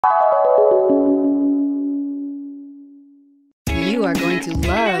You are going to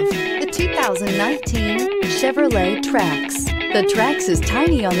love the 2019 Chevrolet Trax. The Trax is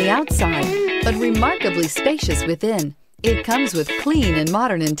tiny on the outside, but remarkably spacious within. It comes with clean and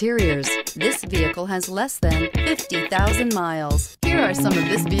modern interiors. This vehicle has less than 50,000 miles. Here are some of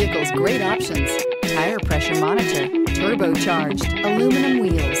this vehicle's great options: tire pressure monitor, turbocharged, aluminum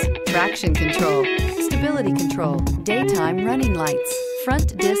wheels, traction control, stability control, daytime running lights,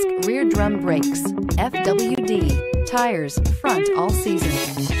 front disc rear drum brakes, FWD, tires front all season,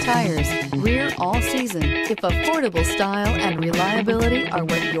 tires rear all season. If affordable style and reliability are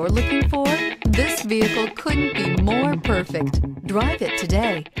what you're looking for, this vehicle couldn't be more perfect. Drive it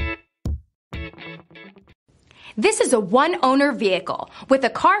today. This is a one-owner vehicle with a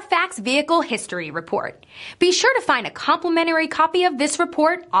Carfax Vehicle History Report. Be sure to find a complimentary copy of this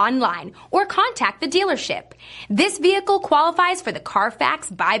report online or contact the dealership. This vehicle qualifies for the Carfax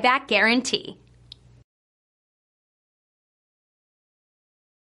Buyback Guarantee.